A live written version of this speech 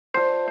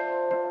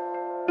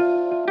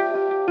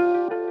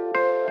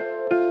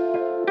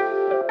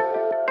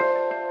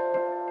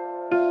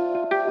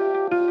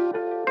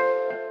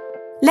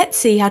Let's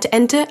see how to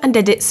enter and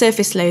edit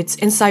surface loads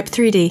in CYPE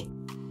 3D.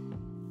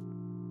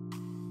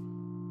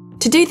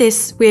 To do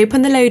this, we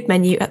open the Load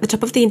menu at the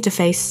top of the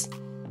interface.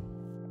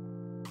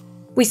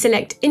 We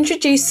select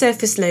Introduce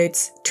Surface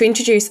Loads to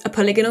introduce a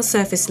polygonal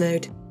surface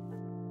load.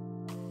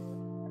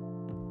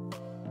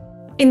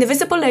 In the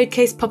Visible Load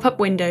Case pop-up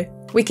window,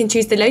 we can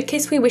choose the load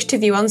case we wish to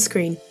view on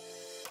screen.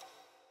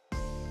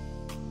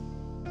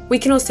 We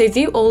can also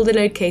view all the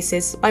load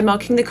cases by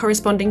marking the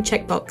corresponding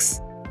checkbox.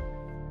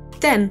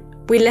 Then,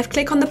 we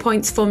left-click on the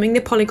points forming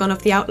the polygon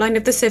of the outline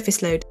of the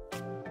surface load.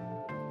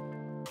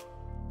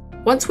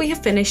 Once we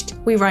have finished,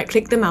 we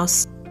right-click the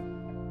mouse.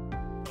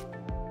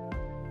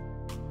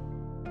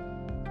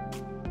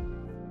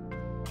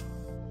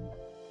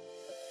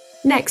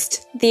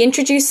 Next, the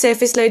Introduce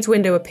Surface Loads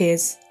window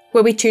appears,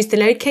 where we choose the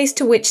load case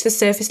to which the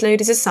surface load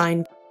is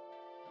assigned.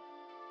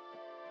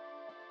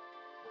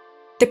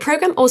 The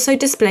program also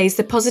displays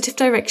the positive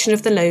direction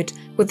of the load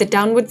with the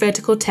downward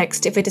vertical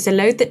text if it is a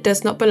load that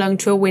does not belong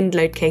to a wind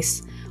load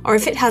case, or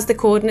if it has the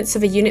coordinates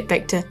of a unit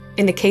vector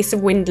in the case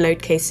of wind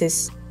load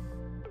cases.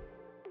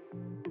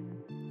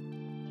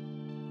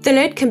 The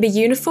load can be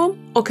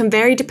uniform or can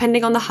vary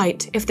depending on the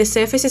height if the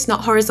surface is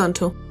not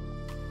horizontal.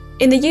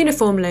 In the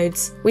uniform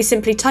loads, we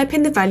simply type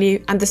in the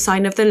value and the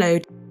sign of the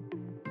load.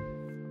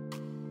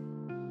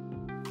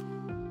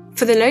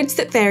 For the loads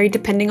that vary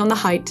depending on the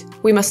height,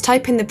 we must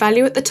type in the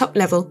value at the top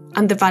level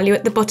and the value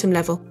at the bottom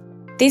level.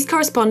 These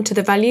correspond to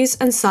the values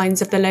and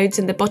signs of the loads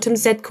in the bottom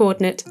Z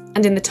coordinate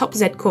and in the top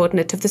Z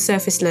coordinate of the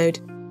surface load.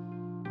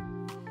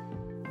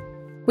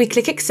 We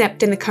click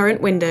Accept in the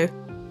current window.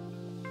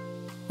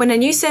 When a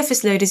new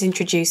surface load is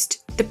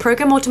introduced, the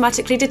program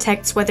automatically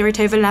detects whether it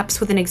overlaps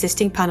with an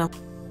existing panel.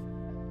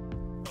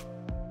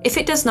 If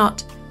it does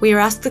not, we are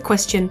asked the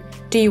question,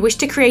 do you wish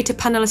to create a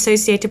panel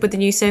associated with the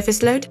new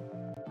surface load?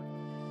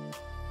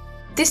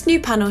 This new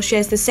panel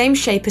shares the same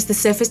shape as the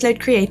surface load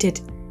created,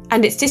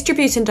 and its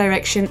distribution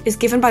direction is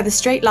given by the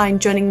straight line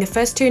joining the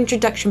first two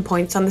introduction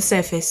points on the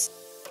surface.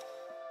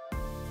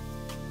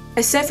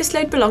 A surface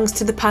load belongs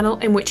to the panel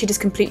in which it is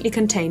completely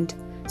contained,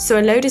 so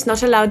a load is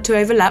not allowed to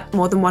overlap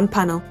more than one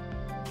panel.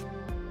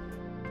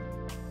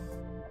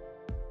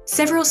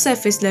 Several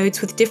surface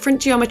loads with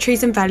different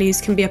geometries and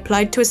values can be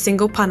applied to a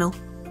single panel.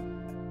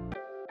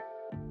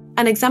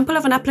 An example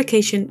of an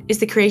application is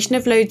the creation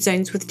of load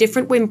zones with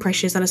different wind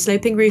pressures on a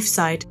sloping roof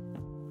side.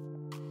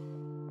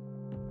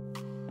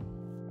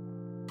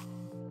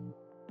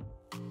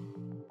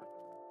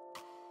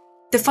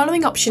 The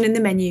following option in the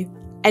menu,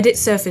 Edit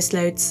Surface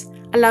Loads,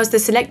 allows the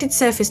selected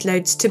surface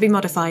loads to be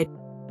modified.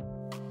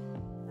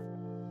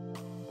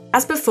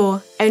 As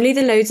before, only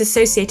the loads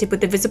associated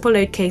with the visible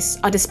load case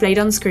are displayed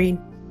on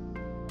screen.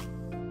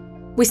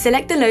 We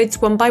select the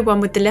loads one by one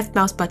with the left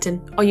mouse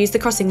button or use the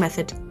crossing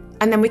method,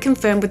 and then we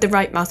confirm with the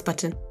right mouse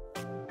button.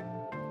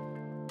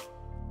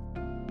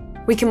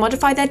 We can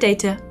modify their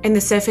data in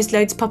the Surface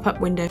Loads pop-up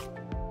window.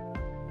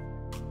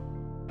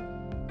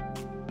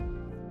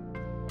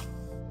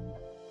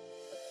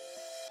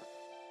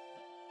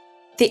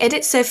 The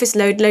Edit Surface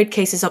Load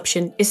Cases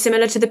option is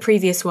similar to the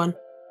previous one.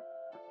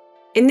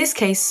 In this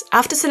case,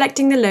 after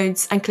selecting the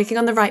loads and clicking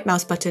on the right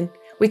mouse button,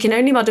 we can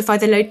only modify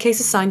the load case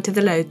assigned to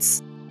the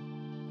loads.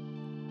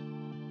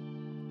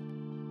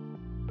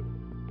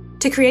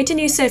 To create a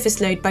new surface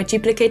load by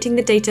duplicating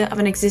the data of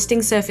an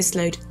existing surface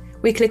load,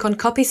 we click on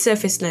Copy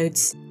Surface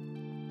Loads.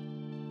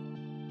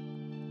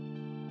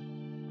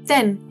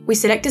 Then, we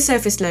select a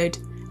surface load,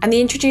 and the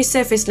Introduce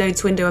Surface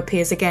Loads window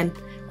appears again,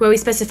 where we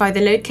specify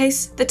the load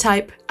case, the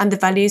type, and the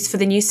values for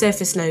the new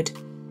surface load.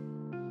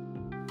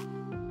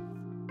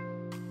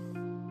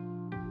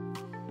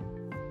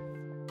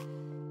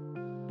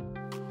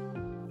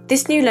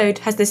 This new load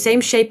has the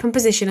same shape and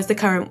position as the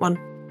current one.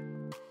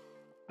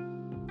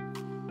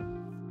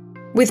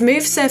 With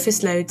Move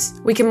Surface Loads,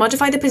 we can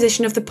modify the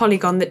position of the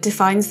polygon that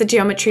defines the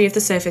geometry of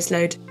the surface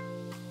load.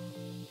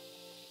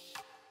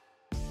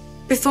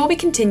 Before we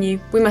continue,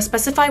 we must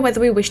specify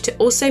whether we wish to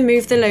also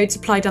move the loads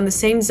applied on the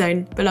same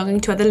zone belonging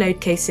to other load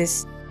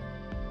cases.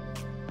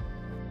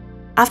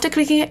 After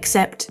clicking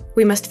Accept,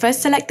 we must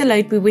first select the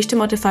load we wish to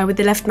modify with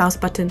the left mouse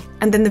button,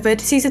 and then the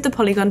vertices of the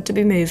polygon to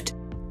be moved.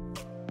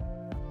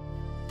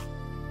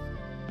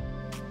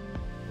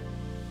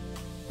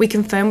 We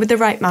confirm with the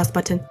right mouse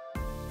button.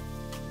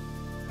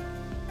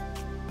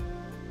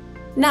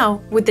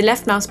 Now, with the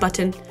left mouse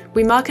button,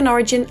 we mark an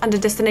origin and a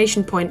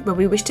destination point where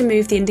we wish to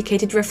move the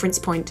indicated reference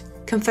point,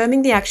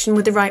 confirming the action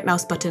with the right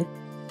mouse button.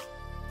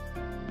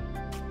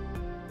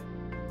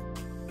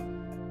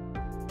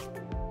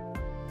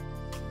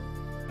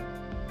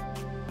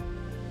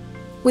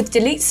 With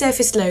Delete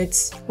Surface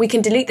Loads, we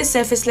can delete the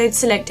surface load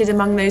selected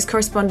among those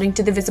corresponding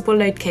to the visible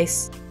load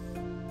case.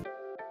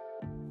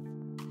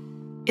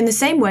 In the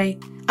same way,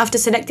 after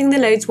selecting the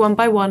loads one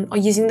by one or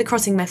using the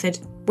crossing method,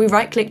 we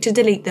right-click to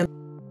delete them.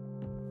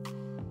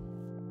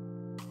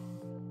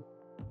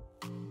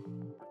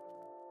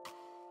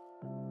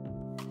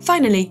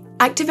 Finally,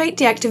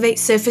 Deactivate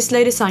Surface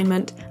Load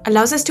Assignment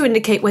allows us to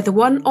indicate whether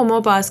one or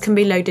more bars can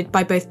be loaded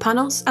by both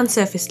panels and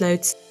surface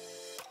loads.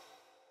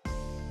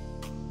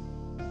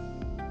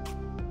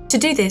 To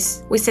do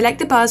this, we select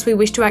the bars we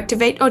wish to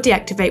activate or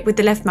deactivate with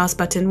the left mouse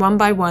button one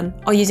by one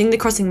or using the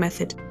crossing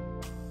method.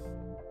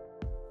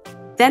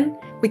 Then,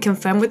 we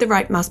confirm with the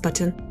right mouse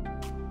button.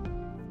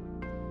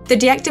 The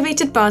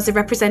deactivated bars are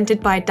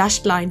represented by a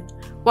dashed line,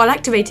 while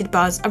activated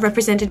bars are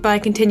represented by a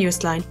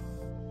continuous line.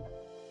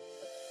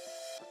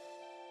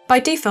 By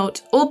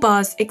default, all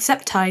bars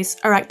except ties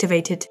are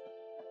activated.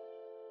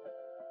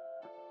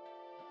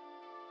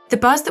 The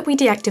bars that we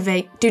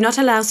deactivate do not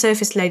allow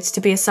surface loads to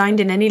be assigned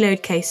in any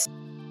load case.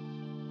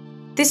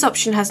 This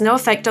option has no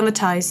effect on the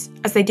ties,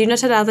 as they do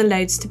not allow the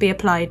loads to be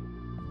applied.